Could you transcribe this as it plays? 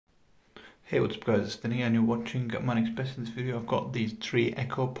Hey, what's up guys, it's Vinny and you're watching MyNextBest. In this video I've got these three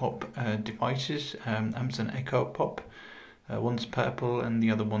Echo Pop devices, Amazon Echo Pop. One's purple and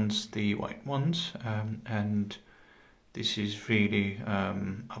the other one's the white ones, and this is really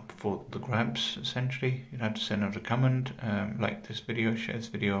up for the grabs essentially. You'd have to send out a comment, like this video, share this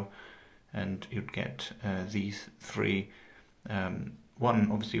video, and you'd get these three.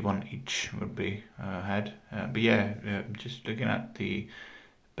 Obviously one each would be had, but yeah, just looking at the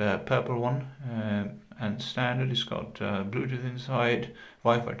purple one, and standard, it's got Bluetooth inside,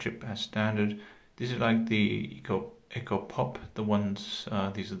 Wi-Fi chip as standard. This is like the Echo Pop, the ones,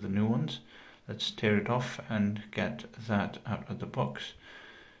 these are the new ones. Let's tear it off and get that out of the box.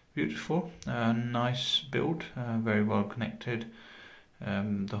 Beautiful, nice build, very well connected.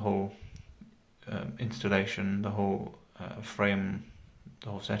 The whole installation, the whole frame, the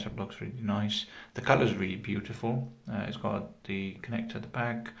whole setup looks really nice. The colour is really beautiful. It's got the connector at the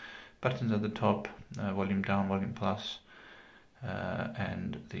back, buttons at the top, volume down, volume plus,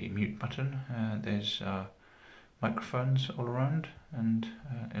 and the mute button. There's microphones all around, and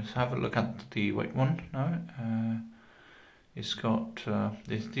let's have a look at the white one now. It's got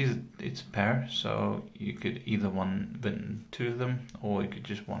it's a pair, so you could either win two of them, or you could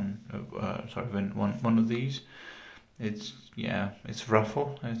just win one of these. It's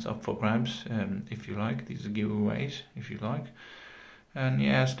raffle. It's up for grabs if you like. These are giveaways if you like. And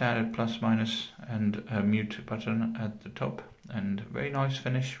yeah, standard plus minus and a mute button at the top, and very nice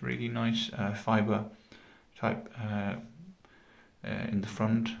finish. Really nice fiber type in the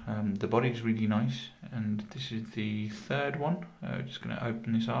front. The body is really nice, and this is the third one. Just going to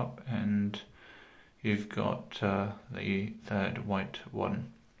open this up, and you've got the third white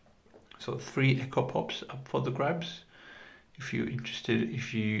one. So three Echo Pops up for the grabs. If you're interested,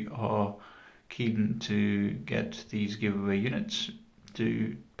 if you are keen to get these giveaway units,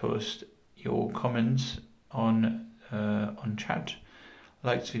 do post your comments on chat,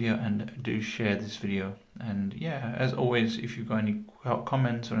 like this video, and do share this video. And yeah, as always, if you've got any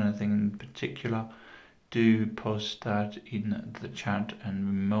comments or anything in particular, do post that in the chat, and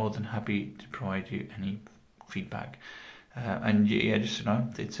we're more than happy to provide you any feedback. And yeah, just to know,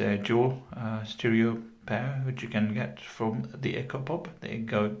 it's a dual stereo pair which you can get from the Echo Pop. They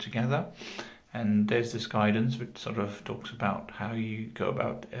go together, and there's this guidance which sort of talks about how you go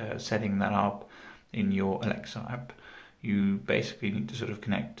about setting that up in your Alexa app. You basically need to sort of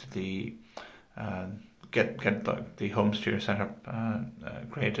connect the get the home stereo setup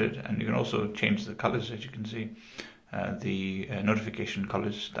created, and you can also change the colors, as you can see. The notification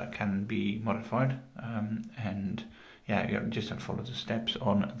colors that can be modified, and yeah, you just have to follow the steps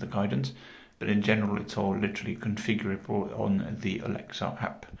on the guidance. But in general, it's all literally configurable on the Alexa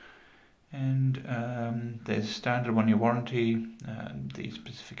app. And there's standard 1 year warranty. The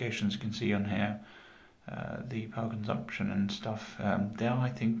specifications you can see on here, the power consumption and stuff. They are, I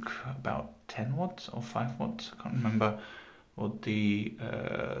think, about 10 watts or 5 watts. I can't remember what the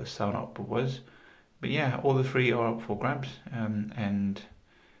sound output was. But yeah, all the three are up for grabs, and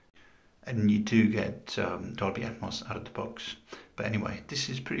you do get Dolby Atmos out of the box. But anyway, this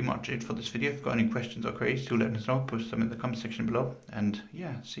is pretty much it for this video. If you've got any questions or queries, do let us know. Post them in the comment section below. And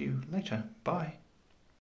yeah, see you later. Bye.